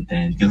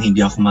content. Yung hindi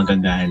ako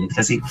magagalit.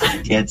 Kasi,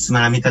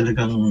 marami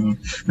talagang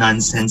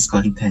nonsense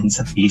content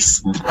sa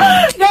Facebook.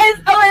 Guys,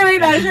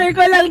 wait, share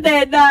ko lang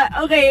din na,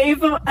 okay,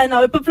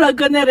 ipa-plug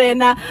ko na rin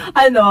na,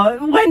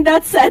 when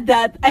that said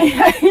that,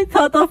 I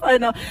thought of, I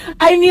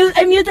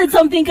muted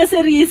something kasi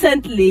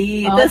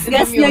recently. Tapos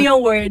guess nyo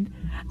yung word.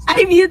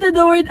 I muted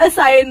the word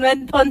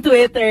assignment on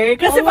Twitter.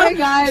 Kasi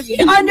he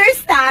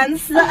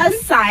understands the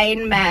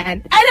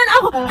assignment. And then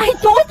I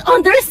don't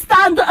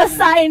understand the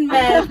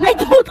assignment. I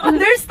don't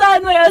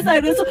understand my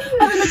assignment. So,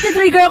 parang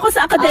nag-trigger ako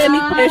sa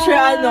academic pressure,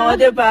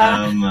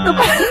 diba?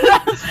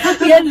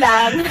 So, yan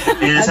lang.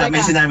 May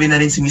sinabi na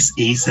rin si Miss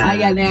Asa.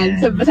 Ayan.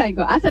 So, basahin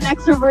ko. As an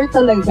extrovert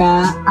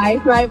talaga, I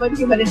thrive on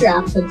human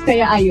interactions.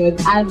 Kaya ayun,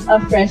 as a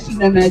freshie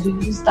na medyo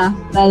new staff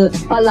na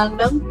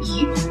palang ng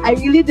P, I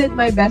really did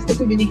my best to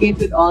communicate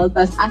with all.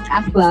 Tapos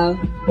ask lang,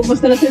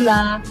 kumusta na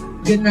sila,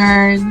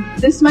 ganun.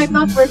 This might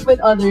not work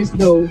with others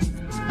though.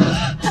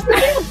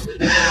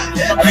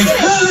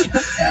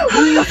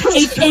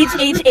 H.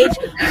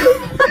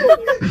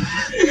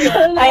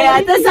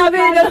 Ayan, tapos sabi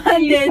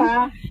naman din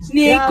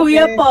ni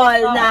Kuya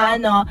Paul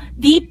na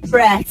deep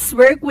breaths,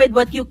 work with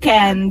what you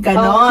can,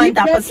 ganon,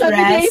 tapos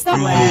rest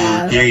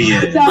well.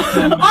 Period.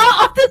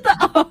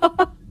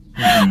 Totoo.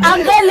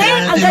 Ang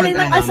galing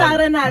ng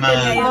asara natin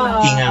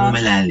ngayon. Hingang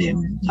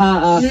malalim.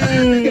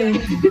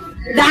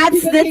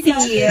 That's the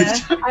tea.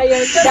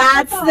 Ayun.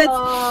 That's the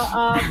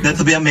that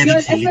to be a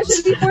meditate.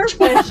 Especially for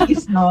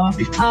freshies,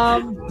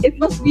 it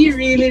must be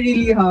really,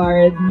 really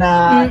hard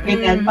na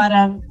ganyan.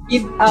 Parang,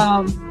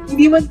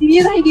 hindi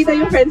nyo nakikita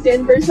yung friends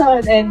in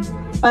person and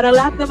parang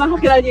lahat na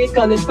makakilala nyo in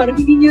college, parang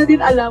hindi nyo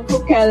din alam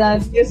kung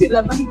kailan nyo sila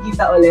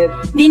makikita ulit.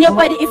 Hindi nyo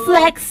pwede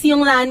i-flex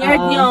yung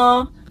lanyard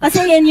nyo. Kasi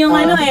yan yung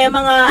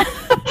mga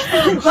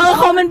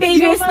common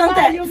behaviors ng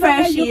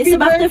freshies. So,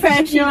 back to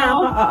freshie na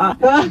ako.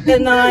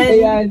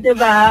 Ganon.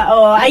 Diba?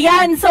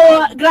 Ayan. So,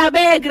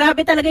 grabe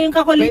talaga yung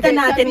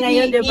kakulitan natin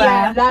ngayon,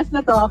 diba? Last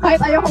na to.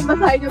 Kahit ayaw kong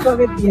basahin yung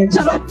comment yan.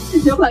 Charot.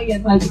 Joke lang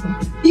yan.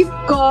 Tip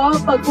ko,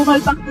 pag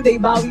pumalpak today,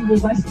 bawi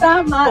bukas.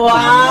 Tama.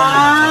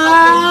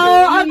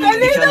 Wow! Ang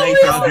galing na mo.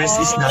 Progress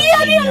is not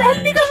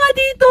Hindi ka nga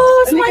dito.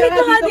 Sumali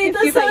ka nga dito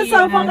sa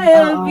Usapang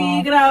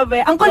LB. Grabe.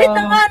 Ang kulit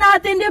na nga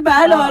natin,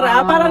 diba,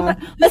 Laura? Parang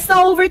mas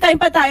na-overtime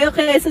pa tayo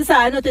kaysa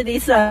sa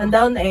today's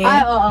rundown eh.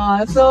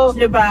 So,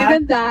 diba?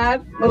 given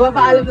that,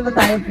 magpapaalam naman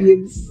tayo,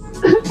 please.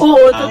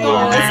 Oo,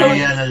 totoo. So,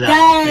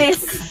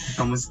 guys,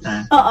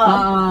 kamusta?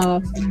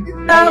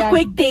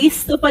 Quick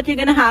taste of what you're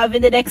gonna have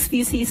in the next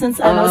few seasons.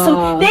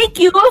 So,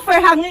 thank you for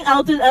hanging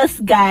out with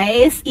us,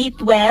 guys. Eat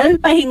well,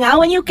 pahinga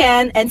when you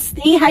can, and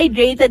stay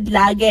hydrated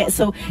lagi.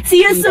 So, see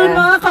you soon,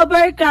 mga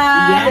kabarka!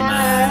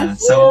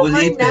 Yes! So,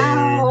 ulitin.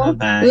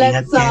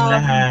 Ingat kayong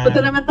lahat.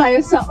 Punta naman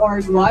tayo sa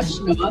Org Watch,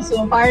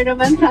 So, para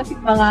naman sa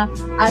ating mga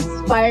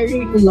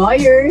aspiring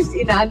lawyers,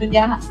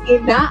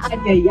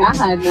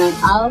 inaanyayahan ng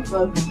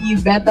Alpha Phi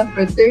Beta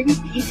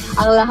Fraternity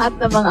ang lahat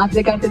ng mga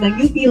aplikante ng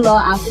UP Law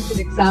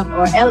Aptitude Exam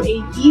or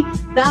LAE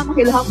na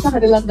makilahok sa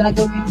kanilang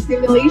gagawin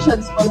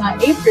simulations mula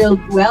April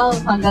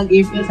 12 hanggang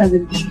April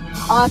 17.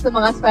 Sa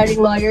mga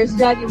aspiring lawyers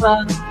dyan, yung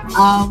mga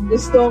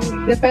gustong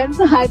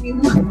depensahan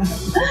yung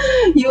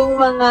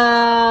mga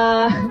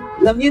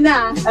alam nyo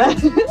na.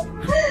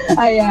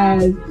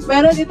 Ayan.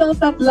 Meron itong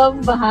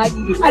tatlong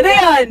bahagi. Ano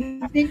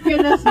yun?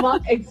 Synchronous mock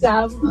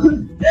exam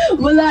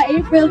mula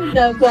April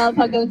 12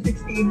 hanggang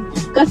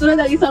 16. Kasunod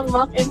ang isang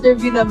mock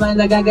interview naman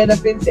na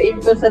gaganapin sa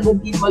April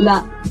 17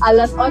 mula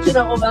alas 8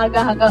 ng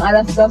umaga hanggang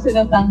alas 12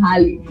 ng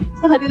tanghali.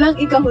 Sa kanilang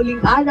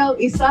ikahuling araw,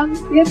 isang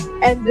tips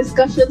and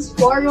discussions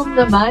forum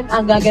naman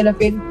ang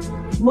gaganapin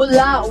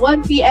mula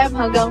 1 p.m.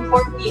 hanggang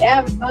 4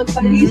 p.m.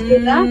 Magpa-register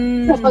na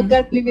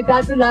sapagkat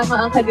limitado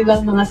lamang ang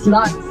kanilang mga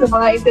slots. Sa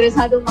mga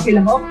interesadong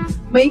makilahok,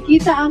 may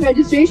kita ang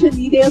registration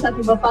details at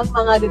iba pang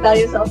mga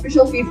detalye sa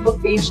official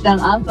Facebook page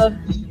ng Alpha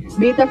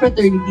Beta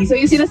Fraternity. So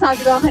yung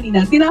sinasabi ko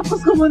kanina,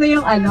 tinapos ko muna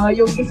yung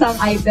isang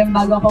item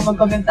bago ako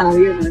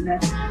magkomentaryo. No, na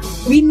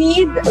we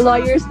need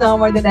lawyers now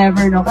more than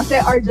ever, no? Kasi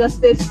our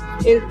justice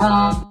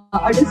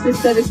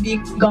system is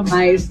being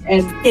compromised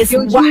and It's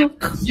yung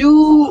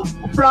due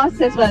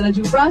process,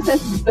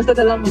 basta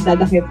na lang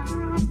magdadakip.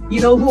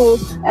 You know who,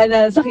 and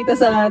sakita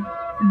sa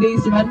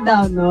today's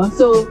rundown, no?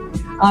 So,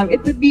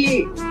 it would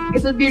be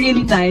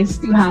really nice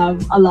to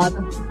have a lot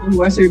of people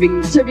who are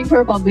serving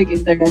for public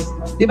interest.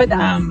 Di ba, Dan?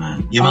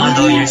 Tama. Yung mga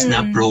lawyers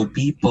na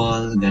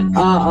pro-people, ganyan.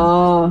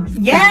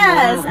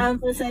 Yes!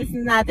 Emphasize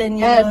natin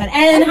yun. Yes.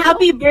 And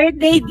happy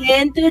birthday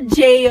din to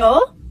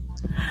Jeyo.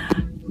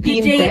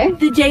 Tinte?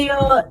 To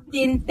Jeyo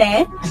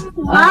Tinte.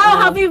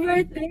 Wow! Happy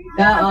birthday!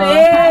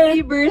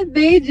 Happy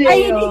birthday, Jeyo! Ay,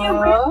 hindi yung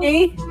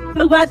birthday.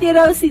 Magbati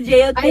raw si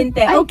Jeyo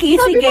Tinte. Okay,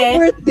 sige. Happy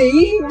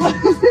birthday!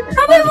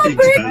 Happy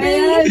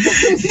birthday!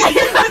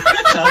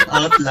 Shout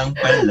out lang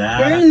pala.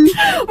 Girl!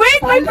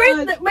 Wait,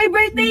 my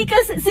birthday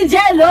kasi si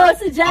Jello.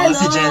 Si Jello.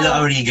 Si Jello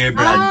Auriger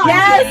Brad.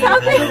 Yes,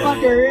 happy Jello,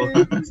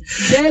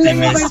 Si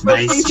Miss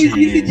my birthday Vice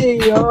si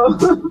Jeyo.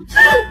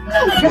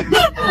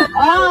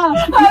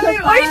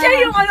 Oy, siya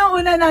yung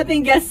una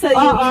nating guest sa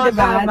UE,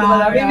 diba?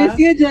 We miss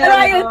you, Jello. Pero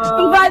ayun,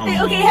 magbati.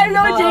 Okay,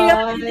 hello, Jeyo.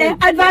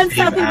 Advance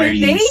happy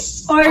birthday.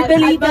 Or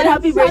belated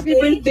happy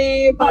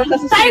birthday. Para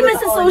sa Time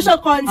is a social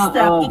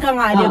construct. Ika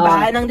nga, diba?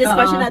 Nang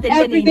discussion natin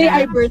kanina. Everyday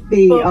ay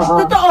birthday.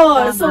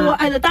 Totoo. So,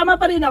 tama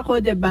pa rin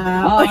ako, diba?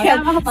 O yan,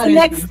 tama ka pa so rin.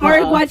 next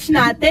org watch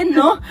natin,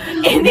 no?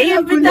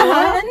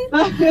 Iniimbitahan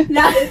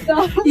na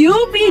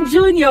UP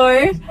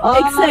Junior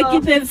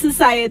Executive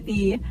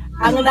Society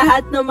ang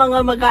lahat ng mga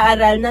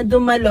mag-aaral na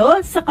dumalo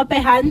sa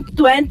Kapehan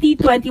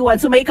 2021.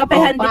 So may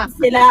Kapehan din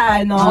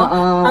sila,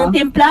 Ang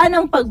timpla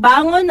ng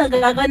pagbangon na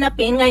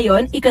gaganapin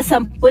ngayon,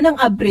 ika-10 ng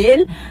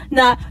Abril,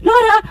 na,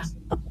 Laura,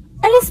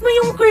 alis mo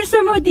yung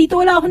cursor mo dito,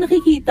 wala ako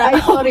nakikita. Ay,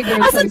 sorry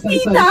girl. Asa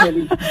tita?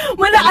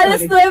 Mula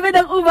alas 9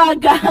 ng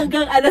umaga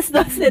hanggang alas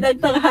 12 ng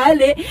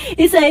tanghali,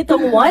 isa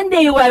itong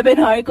one-day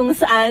webinar kung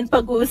saan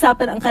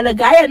pag-uusapan ang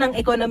kalagayan ng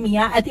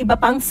ekonomiya at iba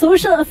pang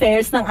social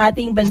affairs ng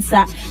ating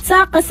bansa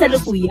sa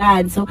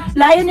kasalukuyan. So,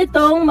 layon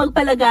nitong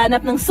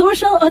magpalaganap ng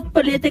social at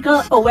political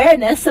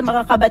awareness sa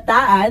mga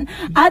kabataan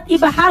at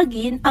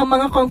ibahagin ang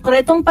mga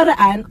konkretong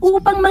paraan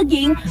upang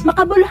maging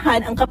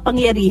makabuluhan ang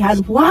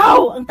kapangyarihan.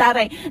 Wow! Ang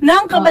taray!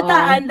 Ng kabataan,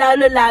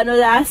 lalo-lalo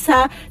na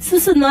sa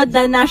susunod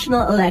na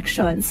national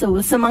election. So,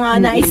 sa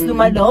mga nais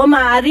dumalo,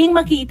 maaaring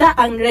makita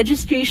ang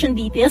registration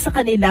details sa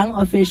kanilang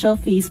official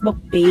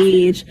Facebook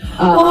page.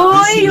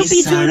 Si UP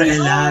Miss Sarah Junior!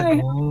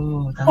 Elago.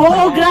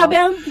 Oo, grabe,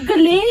 ang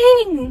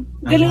galing!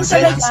 Galing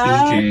talaga.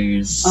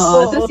 Speakers.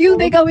 Tapos yung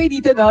takeaway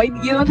dito, no,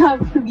 you don't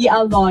have to be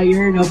a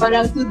lawyer, no,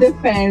 parang to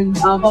defend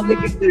public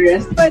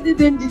interest. Pwede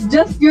din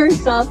just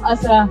yourself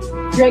as a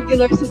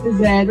regular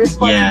citizen,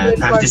 responsible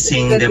for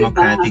practicing citizen,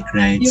 democratic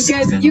rights.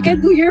 You can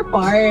do your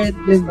part,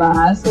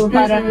 diba? So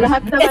parang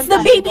lahat naman It's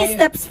the baby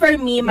steps for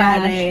me,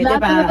 Mare.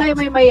 Lahat Diba? naman tayo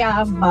may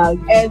mayaambag.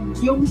 And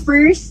yung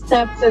first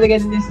step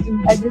talaga is to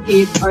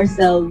educate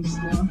ourselves,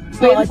 no?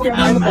 To Oo, inform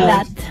tama.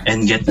 ourselves.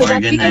 And get So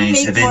that we can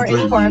organized make more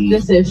informed eventually.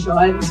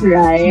 decisions,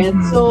 right?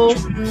 So,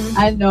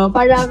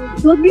 parang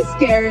don't be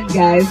scared,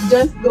 guys.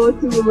 Just go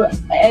to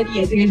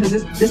any educational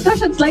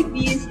discussions like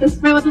these.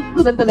 Tapos may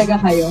matutunan talaga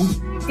kayo.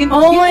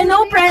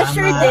 No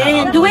pressure Tama.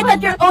 din. Do it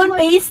at your own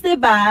pace,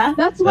 diba?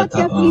 That's what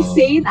kept Totoo. me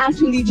sane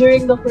actually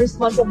during the first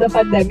months of the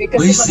pandemic.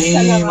 Uy, Kasi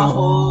mag-isa lang same.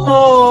 ako.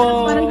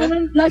 Oh. Parang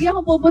ganun, lagi ako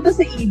pupunta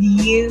sa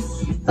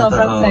EDs.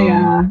 Sobrang Totoo. saya.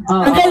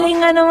 Ang galing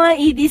nga ng mga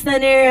EDs na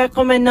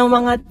nire-recommend ng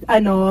mga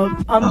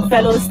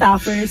fellow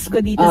staffers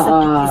ko dito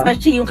sa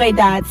especially yung kay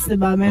Dats,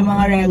 diba? May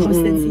mga recos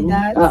din si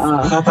Dats.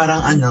 Saka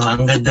parang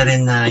ang ganda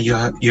rin na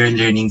you're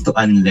learning to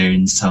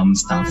unlearn some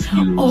stuff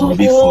you Oo.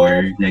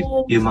 before. Like,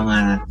 yung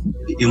mga,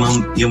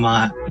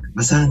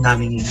 basta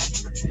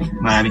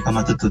marami ka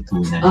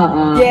matututunan.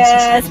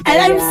 Yes. And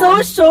I'm so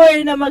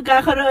sure na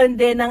magkakaroon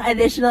din ng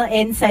additional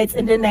insights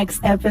in the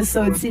next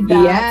episode si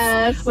Dats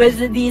Yes. with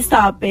these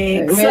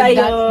topics. So, Well, that's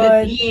the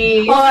ayun.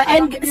 tea.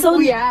 And so,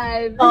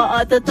 yan. oo,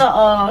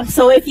 totoo.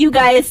 So, if you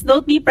guys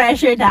don't be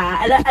pressured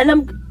ha,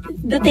 alam,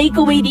 the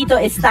takeaway dito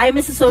is time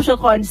is a social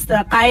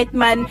construct. Kahit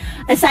man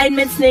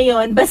assignments na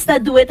yun,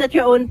 basta do it at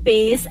your own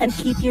pace and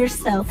keep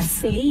yourself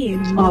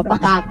sane.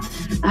 Pakak.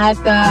 At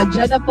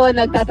dyan na po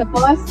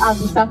nagtatapos ang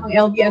Usapang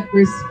LB at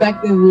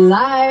Perspective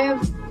Live.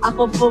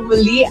 Ako po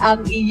muli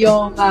ang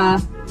iyong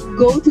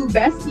go-to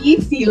bestie,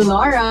 si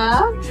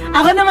Laura.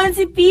 Ako naman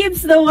si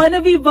Peeps, the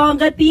wannabe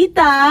bongga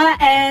tita,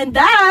 and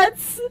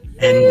that's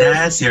And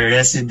that's your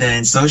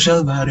resident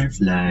social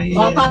butterfly.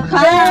 O,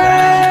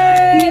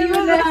 pakay! See you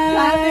next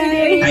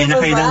Saturday. Kain na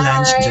kayo ng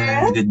lunch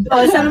dyan. Good.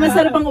 Sana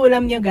masarap ang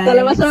ulam niyo, guys.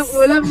 Salamat sa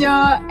ulam nyo.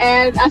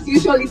 And as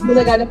usual, eat mo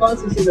na gano'n po ang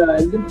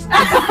susunod.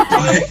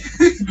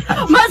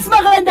 Mas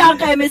maganda ang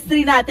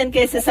chemistry natin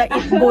kaysa sa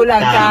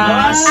Itbulaga.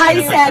 Tama. I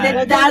said it,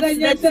 that's the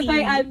Ganyan siya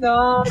kay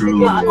tea.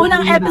 True.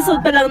 Unang episode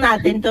pa lang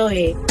natin to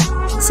eh.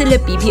 Sila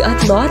Bibi at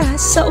Laura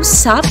sa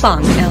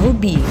Usapang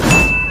LB.